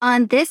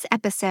On this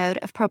episode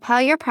of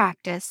Propel Your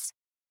Practice,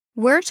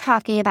 we're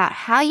talking about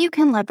how you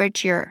can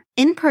leverage your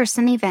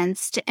in-person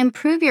events to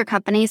improve your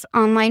company's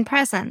online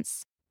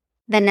presence.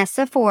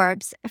 Vanessa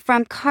Forbes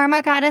from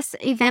Karma Goddess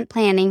Event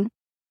Planning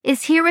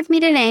is here with me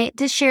today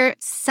to share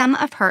some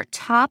of her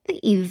top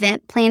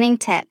event planning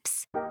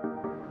tips.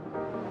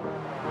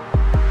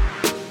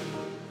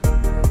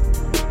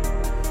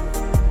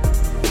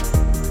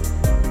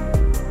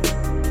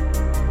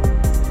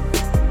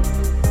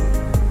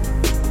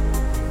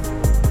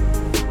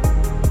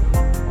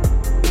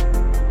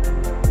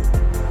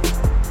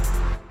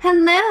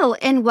 Hello,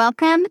 and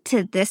welcome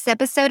to this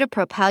episode of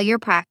Propel Your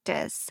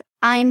Practice.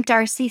 I'm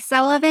Darcy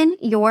Sullivan,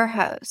 your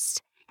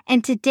host,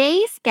 and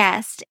today's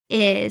guest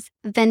is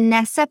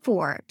Vanessa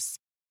Forbes,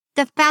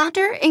 the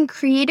founder and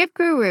creative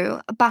guru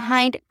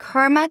behind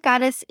Karma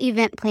Goddess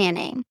Event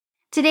Planning.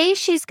 Today,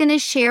 she's going to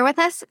share with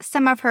us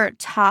some of her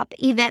top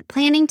event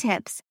planning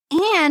tips,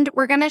 and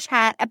we're going to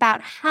chat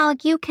about how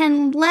you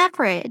can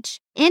leverage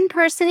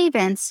in-person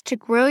events to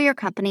grow your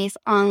company's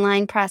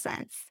online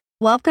presence.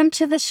 Welcome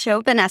to the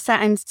show, Vanessa.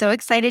 I'm so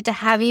excited to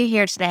have you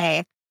here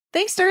today.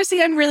 Thanks,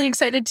 Darcy. I'm really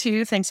excited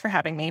too. Thanks for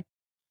having me.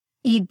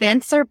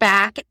 Events are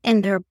back,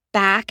 and they're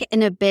back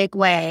in a big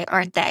way,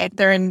 aren't they?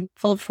 They're in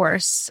full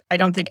force. I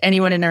don't think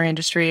anyone in our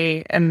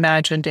industry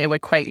imagined it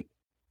would quite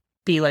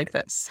be like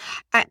this.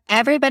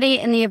 Everybody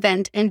in the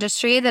event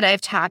industry that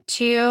I've talked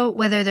to,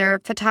 whether they're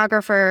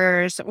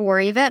photographers or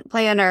event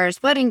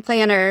planners, wedding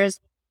planners,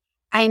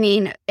 I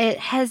mean, it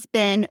has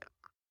been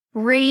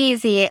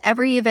crazy.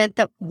 Every event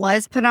that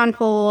was put on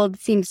hold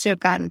seems to have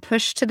gotten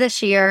pushed to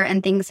this year,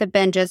 and things have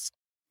been just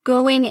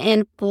going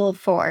in full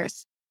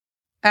force.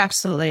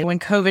 Absolutely. When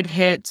COVID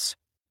hit,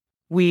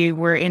 we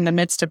were in the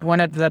midst of one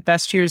of the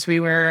best years we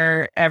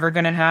were ever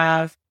going to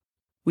have.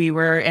 We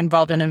were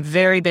involved in a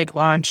very big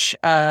launch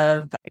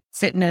of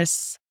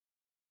fitness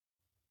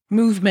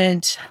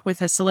movement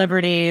with a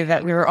celebrity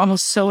that we were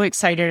almost so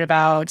excited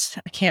about.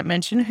 I can't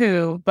mention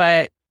who,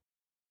 but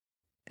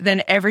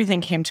then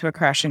everything came to a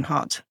crashing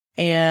halt.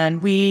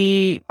 And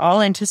we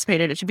all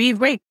anticipated it to be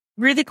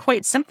really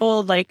quite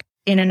simple, like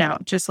in and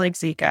out, just like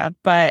Zika.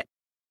 But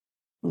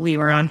we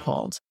were on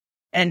hold.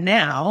 And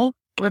now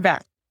we're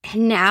back.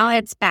 Now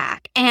it's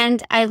back.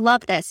 And I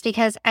love this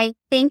because I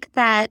think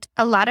that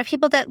a lot of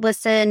people that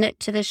listen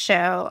to the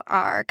show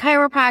are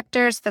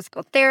chiropractors,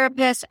 physical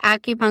therapists,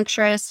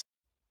 acupuncturists,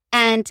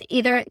 and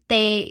either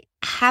they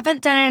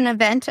haven't done an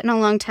event in a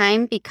long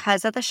time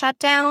because of the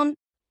shutdown,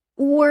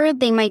 or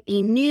they might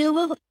be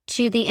new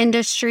to the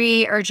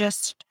industry or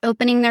just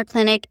opening their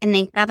clinic and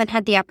they haven't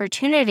had the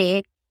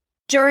opportunity.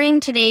 During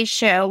today's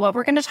show, what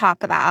we're going to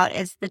talk about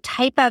is the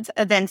type of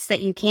events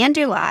that you can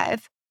do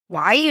live,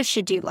 why you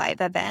should do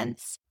live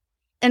events.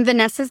 And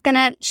Vanessa's going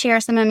to share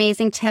some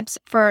amazing tips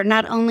for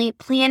not only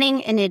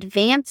planning in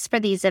advance for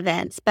these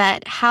events,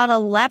 but how to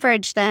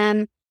leverage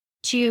them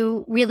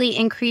to really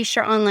increase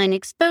your online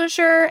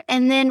exposure.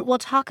 And then we'll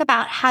talk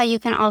about how you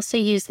can also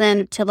use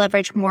them to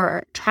leverage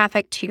more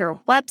traffic to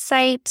your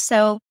website.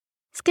 So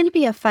it's going to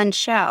be a fun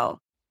show.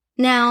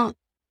 Now,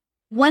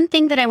 one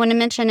thing that I want to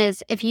mention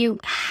is if you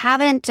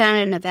haven't done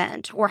an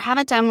event or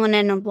haven't done one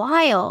in a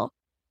while,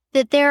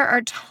 that there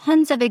are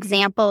tons of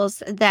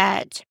examples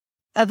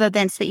of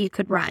events that you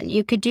could run.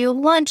 You could do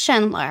lunch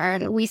and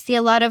learn. We see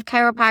a lot of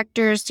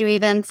chiropractors do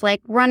events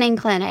like running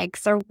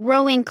clinics or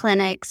rowing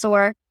clinics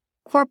or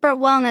corporate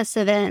wellness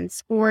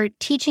events, or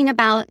teaching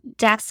about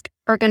desk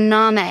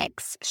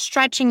ergonomics,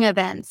 stretching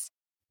events,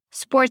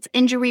 sports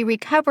injury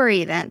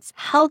recovery events,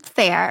 health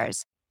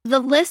fairs. The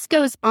list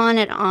goes on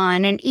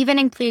and even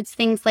includes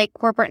things like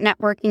corporate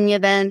networking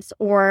events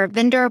or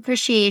vendor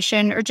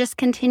appreciation or just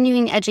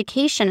continuing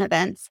education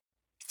events.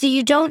 So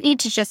you don't need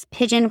to just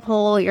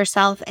pigeonhole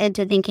yourself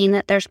into thinking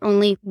that there's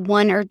only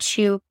one or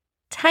two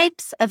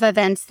types of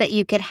events that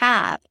you could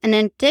have. And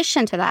in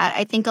addition to that,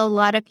 I think a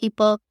lot of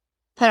people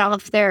put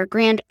off their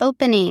grand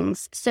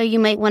openings. So you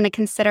might want to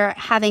consider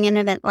having an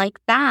event like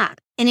that.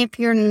 And if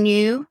you're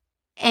new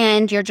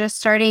and you're just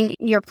starting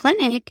your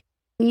clinic,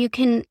 you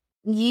can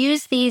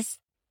use these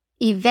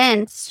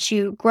events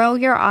to grow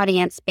your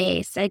audience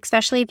base,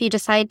 especially if you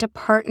decide to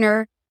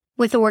partner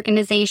with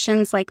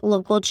organizations like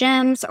local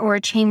gyms or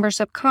chambers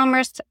of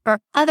commerce or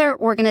other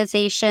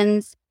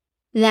organizations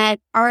that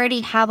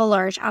already have a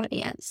large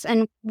audience.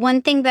 And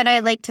one thing that I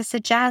like to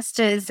suggest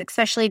is,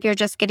 especially if you're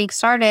just getting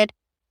started,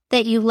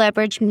 that you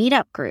leverage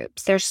meetup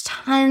groups. There's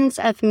tons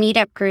of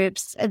meetup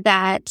groups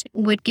that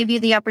would give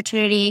you the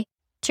opportunity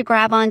to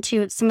grab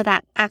onto some of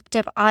that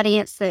active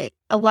audience that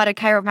a lot of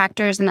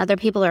chiropractors and other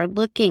people are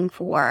looking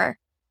for,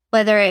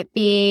 whether it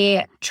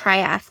be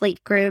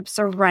triathlete groups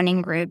or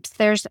running groups.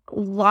 There's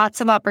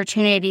lots of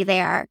opportunity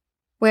there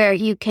where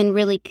you can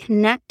really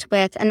connect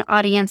with an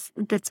audience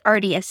that's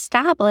already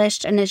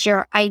established and is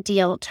your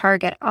ideal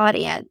target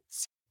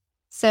audience.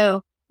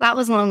 So that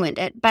was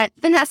long-winded, but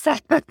Vanessa.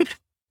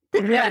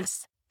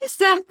 Yes.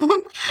 So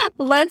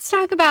let's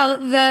talk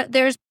about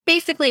there's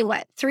basically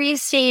 3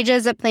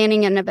 stages of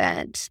planning an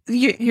event.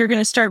 You're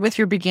going to start with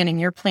your beginning,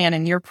 your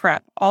planning, your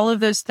prep. All of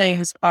those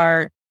things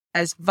are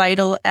as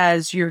vital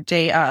as your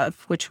day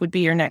of, which would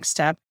be your next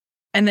step.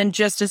 And then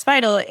just as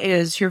vital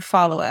is your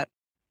follow-up.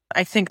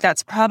 I think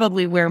that's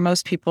probably where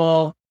most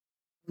people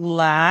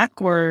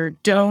lack or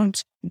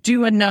don't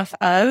do enough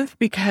of,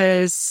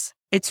 because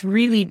it's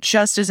really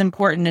just as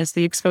important as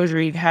the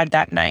exposure you've had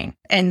that night.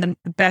 And the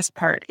best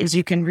part is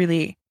you can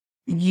really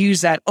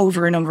use that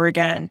over and over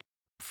again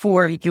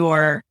for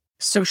your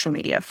social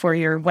media, for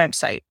your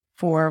website,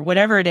 for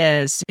whatever it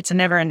is. It's a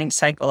never-ending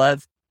cycle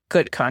of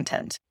good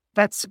content.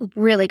 That's a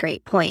really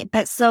great point.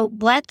 But so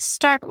let's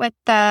start with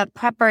the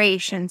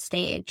preparation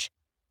stage.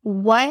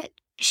 What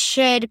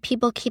should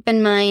people keep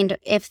in mind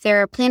if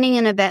they're planning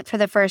an event for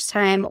the first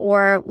time,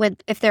 or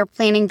if they're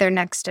planning their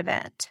next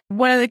event?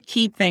 One of the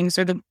key things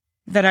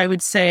that I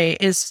would say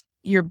is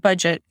your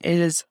budget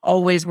is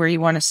always where you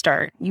want to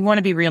start. You want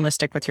to be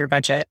realistic with your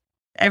budget.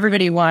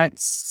 Everybody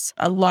wants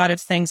a lot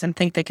of things and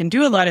think they can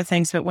do a lot of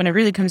things, but when it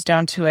really comes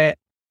down to it,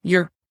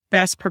 you're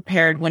best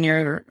prepared when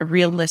you're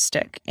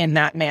realistic in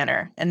that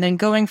manner. And then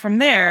going from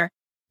there,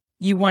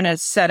 you want to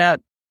set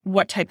up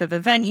what type of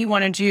event you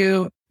want to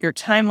do, your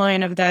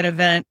timeline of that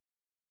event,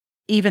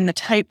 even the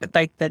type,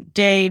 like the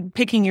day,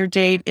 picking your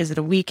date. Is it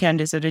a weekend?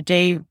 Is it a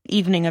day,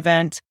 evening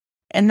event?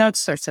 And those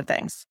sorts of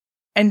things.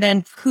 And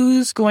then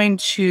who's going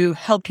to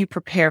help you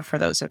prepare for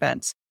those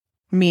events?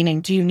 Meaning,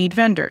 do you need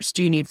vendors?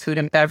 Do you need food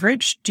and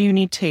beverage? Do you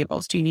need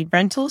tables? Do you need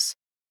rentals?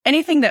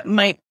 Anything that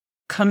might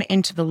come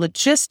into the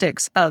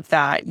logistics of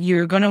that,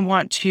 you're going to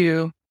want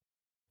to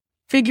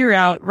figure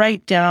out,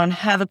 write down,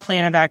 have a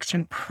plan of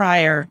action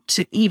prior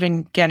to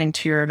even getting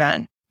to your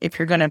event if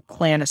you're going to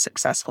plan a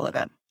successful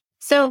event.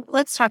 So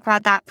let's talk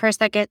about that for a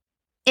second.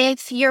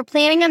 If you're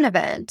planning an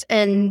event,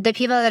 and the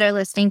people that are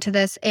listening to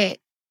this, it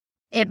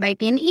might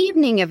be an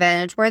evening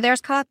event where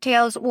there's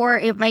cocktails, or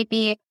it might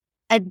be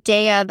a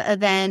day of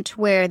event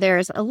where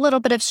there's a little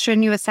bit of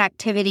strenuous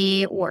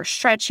activity or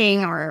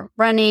stretching or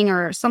running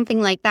or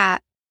something like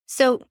that.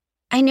 So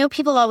I know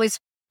people always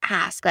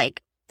ask,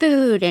 like,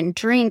 food and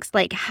drinks,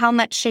 like, how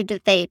much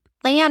should they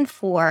plan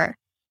for?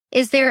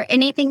 Is there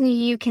anything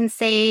you can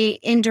say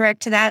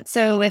indirect to that?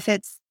 So if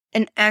it's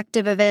an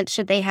active event,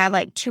 should they have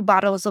like 2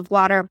 bottles of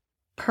water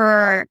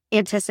per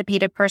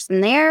anticipated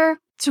person there?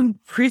 It's a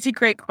pretty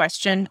great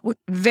question.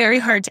 Very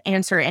hard to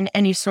answer in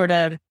any sort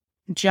of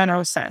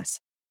general sense.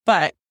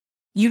 But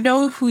you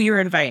know who you're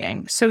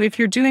inviting. So if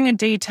you're doing a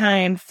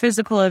daytime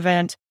physical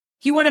event,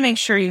 you want to make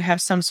sure you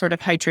have some sort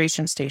of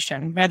hydration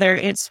station, whether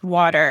it's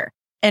water,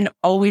 and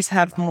always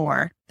have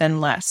more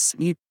than less.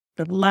 The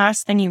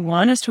last thing you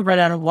want is to run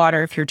out of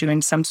water if you're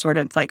doing some sort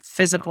of like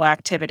physical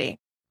activity.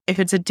 If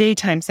it's a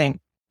daytime thing,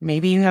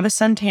 maybe you have a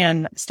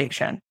suntan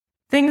station,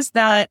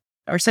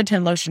 or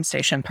suntan lotion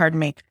station,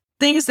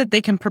 things that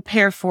they can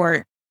prepare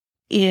for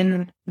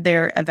in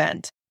their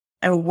event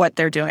and what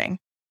they're doing.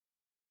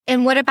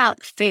 And what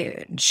about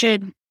food?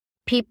 Should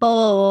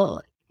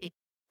people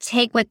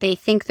take what they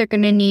think they're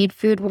going to need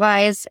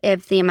food-wise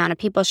if the amount of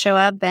people show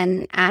up,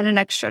 and add an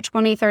extra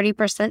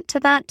 20-30% to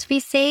that to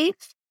be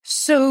safe?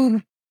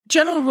 So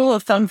general rule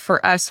of thumb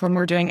for us when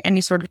we're doing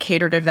any sort of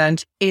catered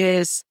event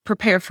is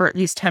prepare for at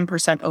least 10%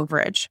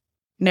 overage.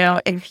 Now,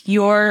 if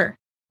your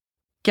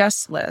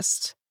guest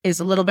list is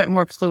a little bit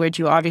more fluid,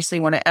 you obviously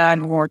want to add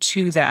more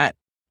to that.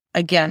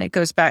 Again, it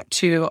goes back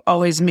to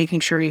always making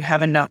sure you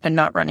have enough and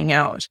not running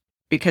out,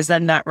 because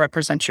then that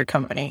represents your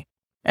company.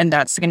 And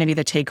that's going to be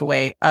the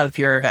takeaway of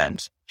your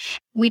event.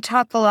 We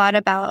talk a lot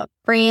about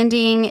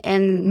branding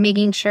and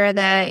making sure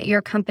that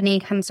your company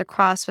comes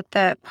across with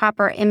the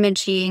proper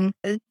imaging.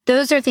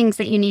 Those are things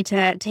that you need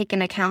to take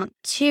into account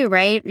too,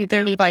 right?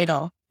 They're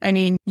vital. I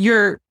mean,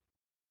 you're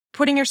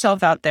putting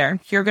yourself out there.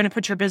 You're going to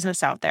put your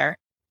business out there.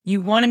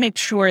 You want to make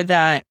sure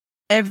that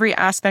every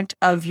aspect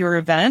of your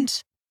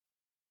event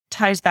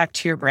ties back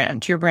to your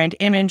brand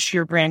image,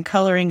 your brand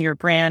coloring, your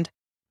brand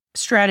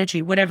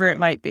strategy, whatever it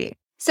might be.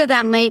 So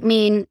that might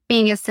mean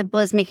being as simple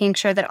as making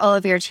sure that all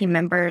of your team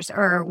members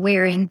are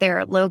wearing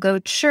their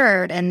logoed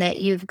shirt, and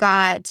that you've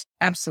got,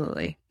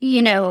 absolutely,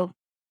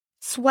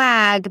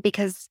 swag,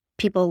 because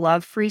people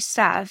love free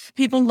stuff.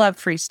 People love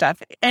free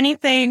stuff.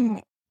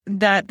 Anything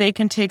that they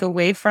can take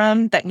away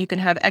from that you can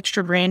have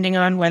extra branding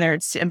on, whether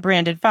it's a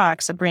branded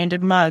box, a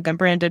branded mug, a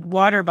branded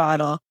water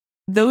bottle,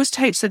 those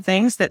types of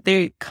things that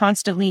they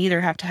constantly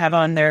either have to have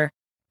on their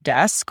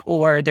desk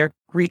or they're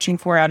reaching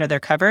for out of their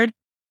cupboard.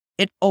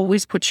 It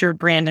always puts your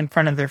brand in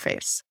front of their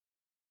face.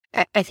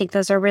 I think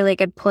those are really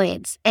good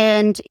points.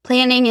 And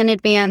planning in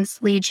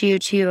advance leads you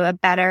to a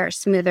better,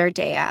 smoother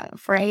day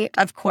of, right?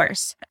 Of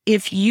course.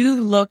 If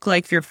you look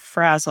like you're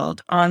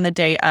frazzled on the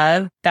day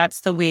of,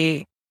 that's the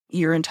way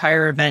your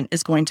entire event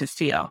is going to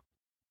feel.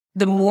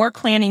 The more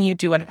planning you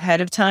do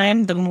ahead of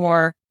time, the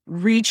more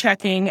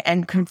rechecking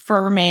and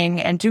confirming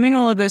and doing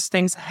all of those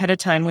things ahead of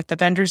time with the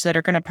vendors that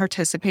are going to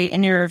participate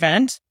in your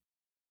event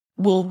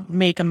will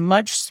make a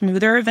much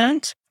smoother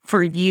event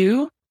for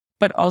you,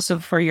 but also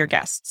for your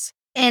guests.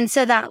 And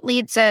so that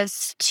leads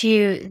us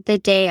to the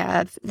day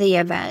of the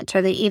event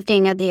or the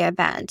evening of the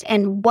event.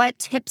 And what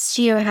tips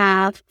do you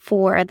have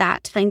for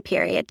that time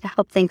period to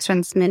help things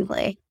run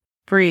smoothly?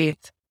 Breathe.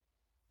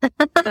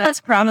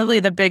 That's probably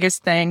the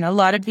biggest thing. A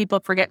lot of people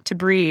forget to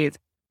breathe.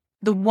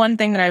 The one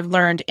thing that I've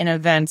learned in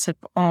events of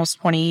almost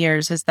 20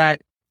 years is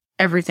that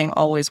everything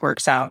always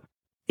works out.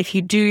 If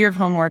you do your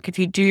homework, if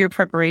you do your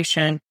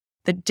preparation,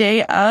 the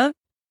day of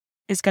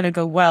is going to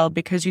go well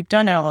because you've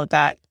done all of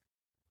that.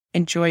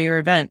 Enjoy your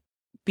event.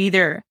 Be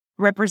there.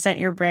 Represent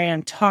your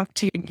brand. Talk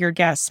to your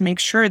guests. Make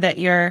sure that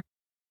you're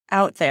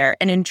out there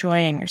and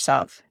enjoying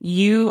yourself.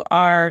 You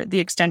are the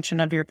extension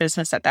of your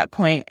business at that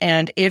point.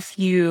 And if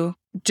you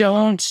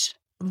don't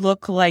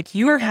look like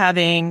you are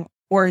having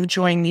or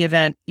enjoying the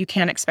event, you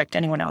can't expect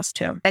anyone else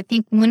to. I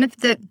think one of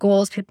the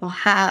goals people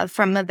have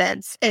from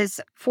events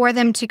is for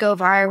them to go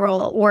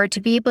viral or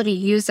to be able to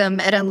use them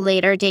at a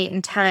later date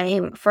and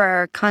time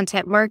for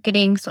content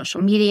marketing,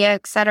 social media,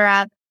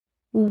 etc.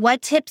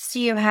 What tips do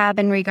you have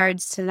in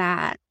regards to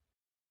that?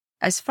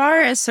 As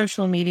far as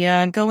social media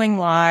and going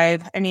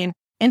live, I mean,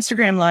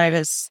 Instagram Live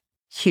is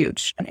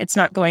huge. It's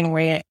not going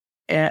away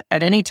at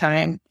any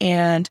time.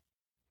 And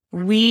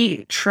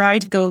we try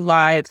to go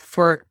live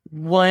for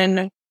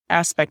one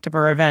aspect of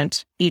our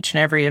event, each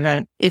and every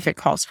event, if it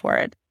calls for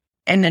it.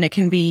 And then it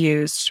can be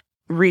used,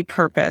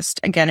 repurposed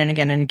again and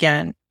again and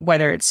again,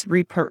 whether it's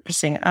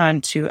repurposing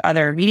onto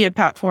other media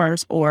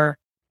platforms or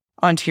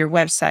onto your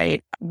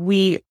website.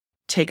 We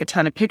take a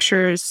ton of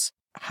pictures,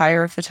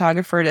 hire a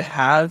photographer to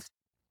have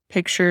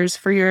pictures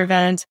for your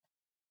event.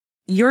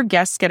 Your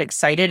guests get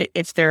excited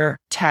if they're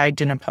tagged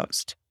in a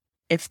post.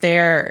 If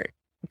they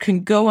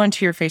can go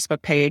onto your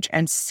Facebook page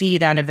and see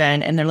that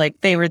event and they're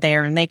like, they were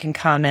there and they can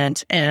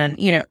comment.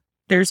 And,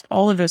 there's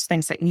all of those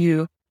things that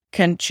you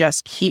can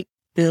just keep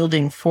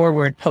building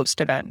forward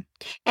post-event.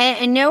 And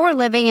I know we're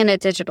living in a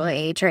digital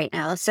age right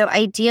now. So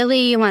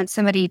ideally, you want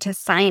somebody to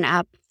sign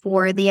up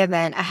for the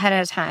event ahead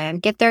of time,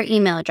 get their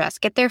email address,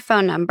 get their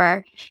phone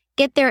number,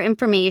 get their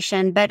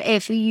information. But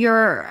if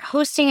you're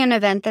hosting an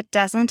event that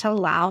doesn't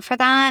allow for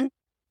that,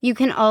 you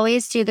can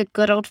always do the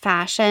good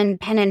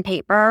old-fashioned pen and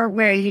paper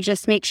where you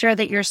just make sure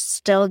that you're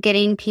still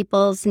getting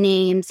people's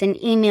names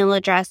and email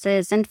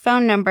addresses and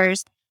phone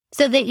numbers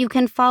so that you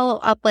can follow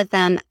up with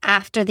them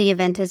after the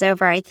event is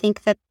over. I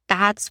think that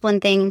that's one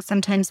thing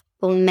sometimes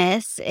people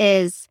miss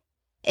is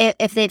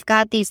if they've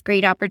got these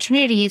great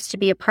opportunities to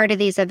be a part of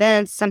these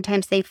events,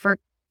 sometimes they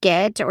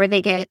forget or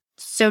they get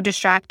so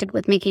distracted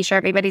with making sure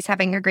everybody's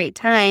having a great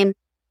time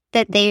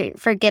that they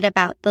forget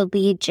about the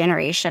lead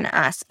generation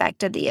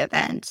aspect of the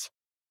event.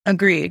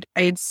 Agreed.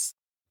 It's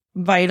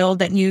vital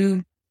that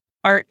you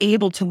are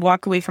able to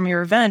walk away from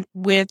your event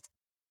with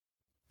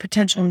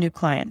potential new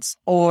clients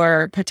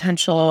or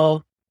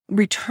potential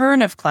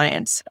return of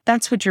clients.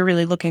 That's what you're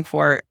really looking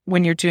for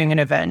when you're doing an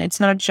event. It's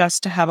not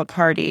just to have a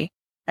party.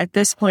 At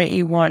this point,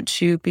 you want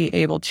to be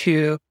able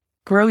to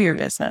grow your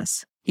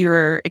business.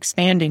 You're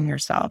expanding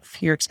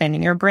yourself. You're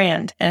expanding your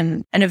brand.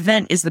 And an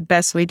event is the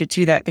best way to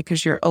do that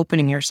because you're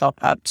opening yourself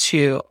up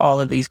to all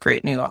of these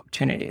great new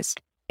opportunities.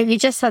 You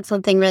just said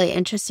something really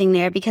interesting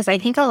there because I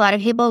think a lot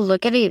of people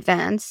look at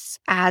events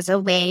as a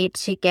way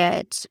to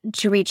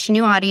reach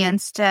new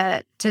audience,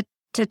 to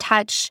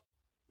touch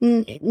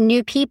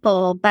new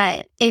people.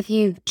 But if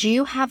you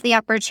do have the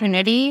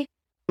opportunity,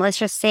 let's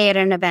just say at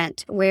an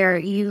event where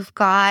you've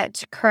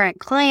got current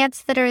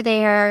clients that are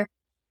there,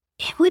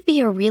 it would be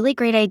a really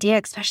great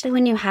idea, especially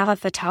when you have a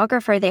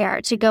photographer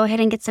there, to go ahead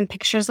and get some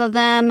pictures of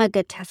them, a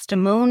good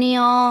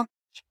testimonial.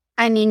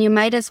 I mean, you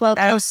might as well.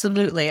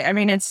 Absolutely. I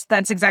mean,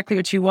 that's exactly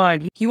what you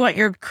want. You want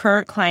your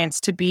current clients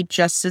to be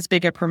just as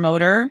big a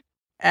promoter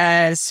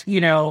as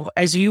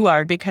you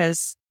are,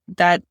 because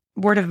that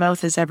word of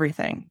mouth is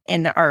everything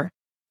in our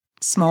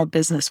small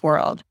business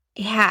world.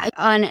 Yeah.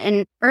 On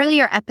an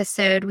earlier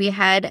episode, we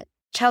had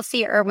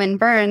Chelsea Irwin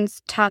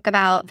Burns talk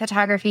about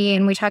photography,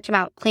 and we talked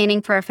about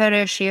planning for a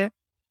photo shoot.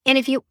 And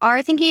if you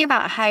are thinking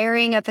about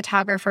hiring a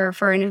photographer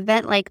for an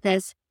event like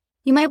this,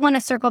 you might want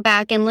to circle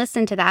back and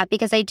listen to that,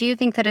 because I do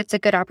think that it's a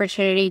good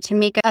opportunity to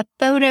make a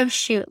photo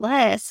shoot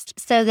list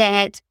so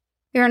that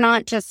you're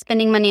not just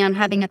spending money on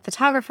having a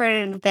photographer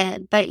at an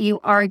event, but you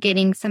are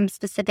getting some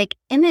specific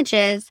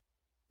images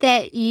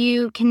that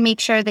you can make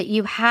sure that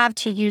you have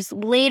to use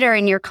later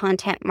in your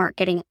content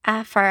marketing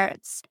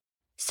efforts.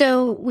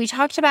 So we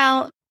talked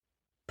about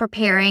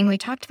preparing. We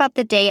talked about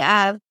the day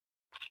of. I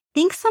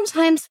think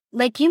sometimes,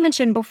 like you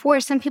mentioned before,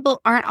 some people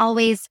aren't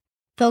always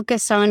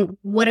focused on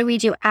what do we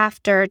do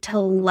after to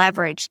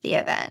leverage the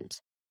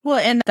event. Well,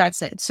 and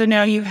that's it. So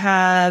now you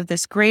have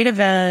this great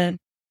event,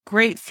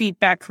 great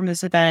feedback from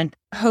this event.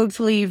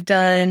 Hopefully you've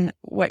done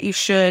what you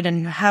should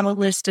and have a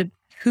list of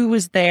who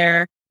was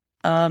there,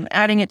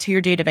 adding it to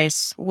your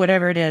database,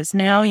 whatever it is.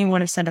 Now you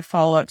want to send a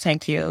follow-up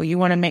thank you. You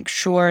want to make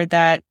sure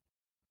that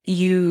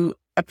you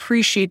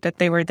appreciate that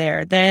they were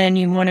there. Then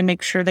you want to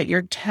make sure that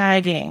you're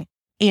tagging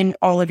in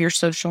all of your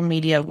social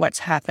media what's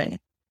happened.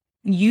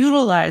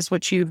 Utilize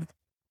what you've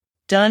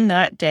done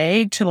that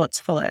day to its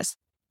fullest,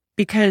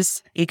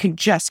 because it can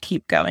just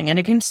keep going and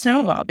it can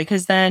snowball,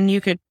 because then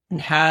you could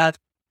have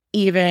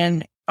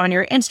even on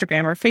your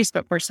Instagram or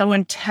Facebook where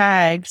someone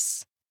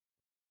tags,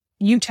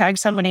 you tag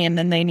somebody and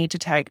then they need to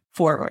tag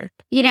forward.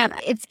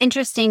 It's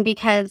interesting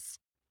because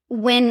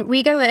when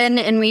we go in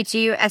and we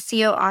do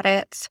SEO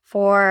audits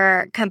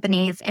for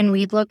companies and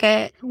we look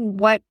at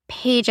what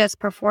pages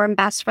perform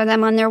best for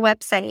them on their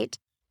website,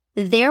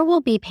 there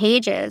will be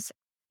pages,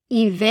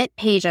 event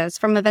pages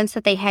from events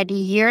that they had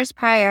years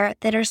prior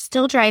that are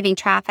still driving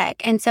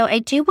traffic. And so I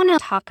do want to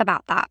talk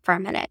about that for a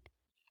minute.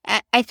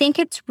 I think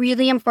it's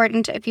really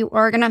important if you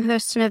are going to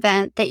host an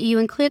event that you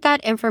include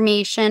that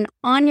information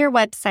on your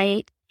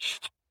website.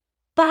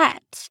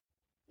 But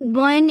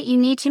one, you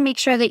need to make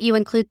sure that you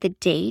include the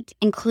date,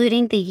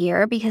 including the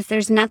year, because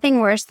there's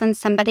nothing worse than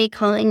somebody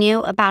calling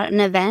you about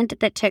an event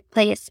that took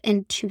place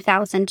in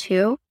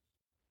 2002.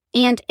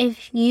 And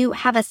if you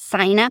have a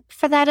sign up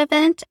for that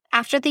event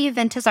after the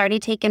event has already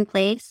taken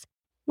place,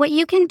 what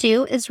you can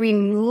do is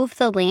remove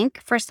the link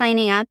for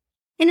signing up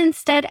and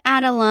instead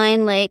add a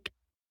line like,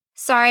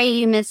 sorry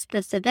you missed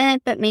this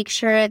event, but make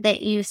sure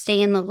that you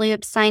stay in the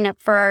loop, sign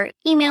up for our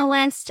email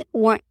list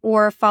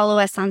or follow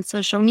us on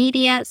social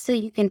media so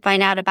you can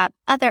find out about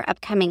other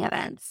upcoming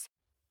events.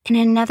 And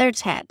another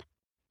tip,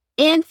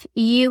 if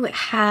you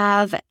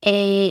have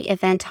a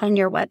event on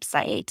your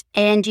website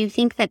and you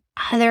think that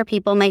other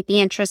people might be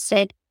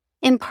interested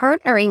in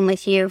partnering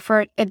with you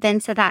for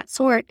events of that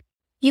sort,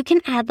 you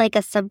can add like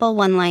a simple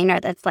one-liner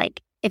that's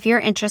like, if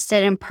you're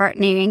interested in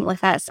partnering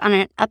with us on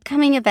an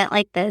upcoming event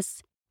like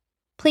this,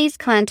 please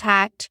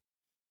contact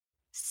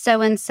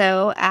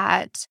so-and-so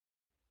at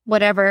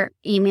whatever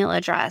email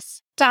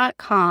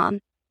address.com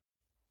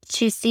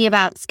to see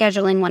about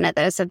scheduling one of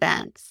those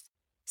events.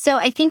 So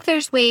I think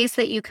there's ways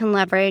that you can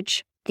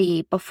leverage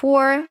the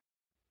before,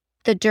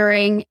 the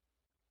during,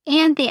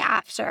 and the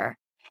after.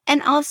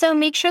 And also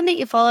make sure that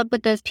you follow up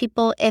with those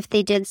people if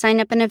they did sign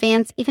up in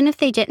advance, even if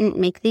they didn't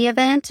make the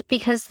event,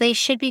 because they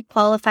should be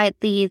qualified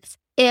leads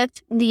if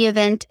the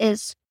event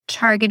is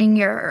targeting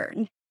your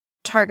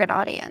target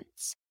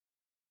audience.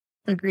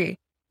 Agree.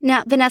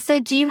 Now,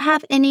 Vanessa, do you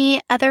have any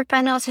other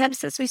final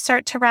tips as we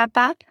start to wrap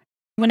up?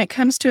 When it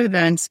comes to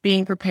events,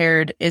 being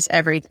prepared is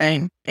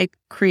everything. It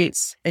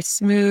creates a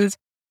smooth,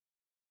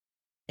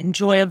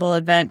 enjoyable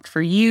event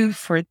for you,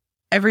 for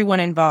everyone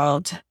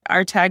involved.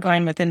 Our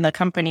tagline within the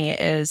company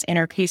is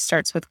inner peace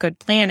starts with good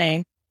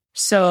planning.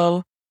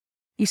 So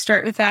you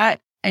start with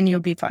that and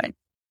you'll be fine.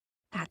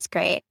 That's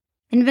great.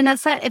 And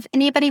Vanessa, if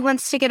anybody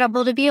wants to get a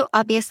hold of you,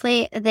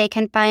 obviously they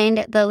can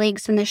find the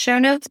links in the show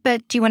notes,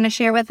 but do you want to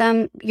share with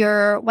them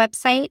your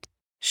website?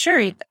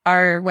 Sure.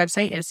 Our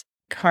website is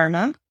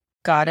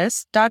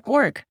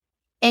karmagoddess.org.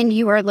 And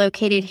you are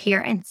located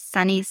here in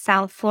sunny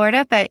South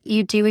Florida, but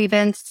you do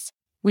events?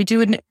 We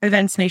do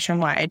events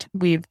nationwide.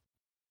 We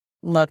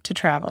love to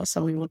travel,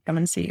 so we will come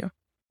and see you.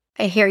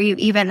 I hear you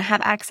even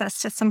have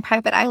access to some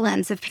private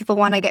islands if people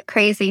want to get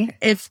crazy.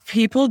 If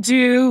people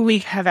do, we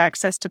have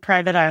access to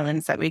private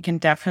islands that we can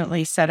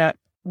definitely set up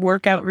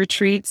workout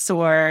retreats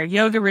or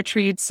yoga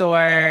retreats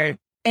or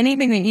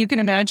anything that you can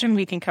imagine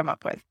we can come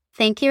up with.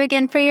 Thank you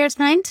again for your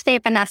time today,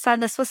 Vanessa.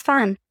 This was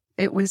fun.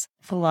 It was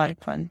a lot of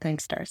fun.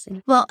 Thanks,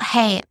 Darcy. Well,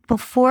 hey,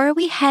 before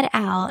we head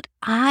out,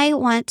 I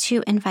want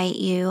to invite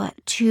you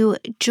to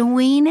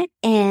join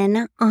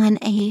in on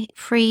a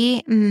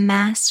free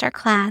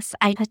masterclass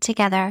I put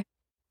together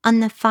on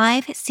the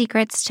 5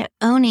 secrets to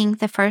owning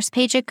the first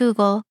page of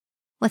Google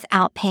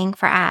without paying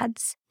for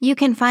ads. You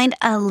can find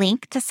a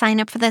link to sign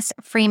up for this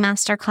free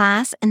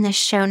masterclass in the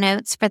show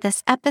notes for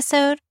this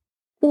episode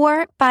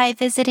or by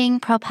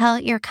visiting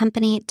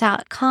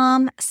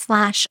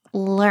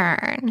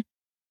propelyourcompany.com/learn.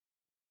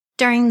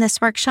 During this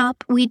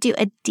workshop, we do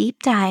a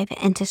deep dive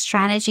into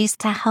strategies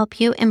to help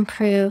you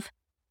improve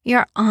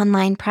your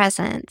online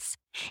presence,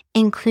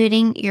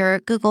 including your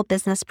Google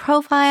Business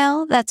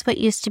Profile. That's what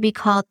used to be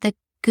called the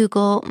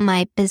Google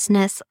My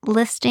Business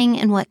listing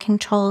and what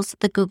controls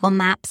the Google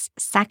Maps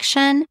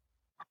section,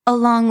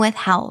 along with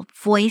how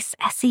voice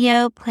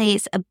SEO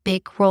plays a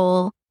big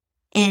role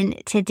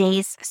in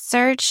today's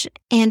search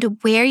and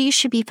where you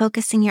should be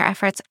focusing your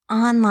efforts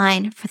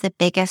online for the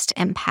biggest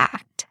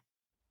impact.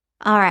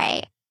 All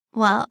right.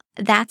 Well,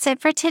 that's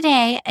it for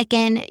today.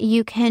 Again,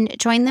 you can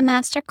join the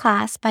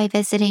masterclass by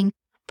visiting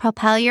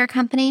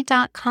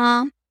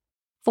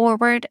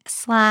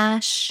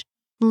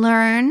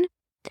propelyourcompany.com/learn.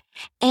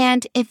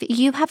 And if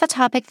you have a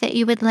topic that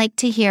you would like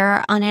to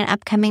hear on an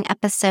upcoming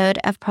episode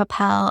of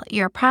Propel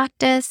Your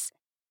Practice,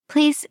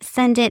 please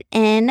send it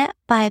in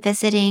by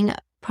visiting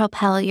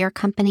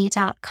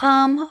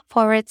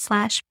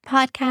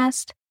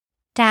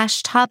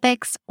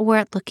propelyourcompany.com/podcast-topics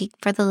or looking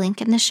for the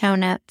link in the show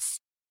notes.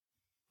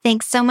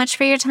 Thanks so much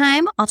for your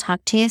time. I'll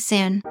talk to you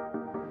soon.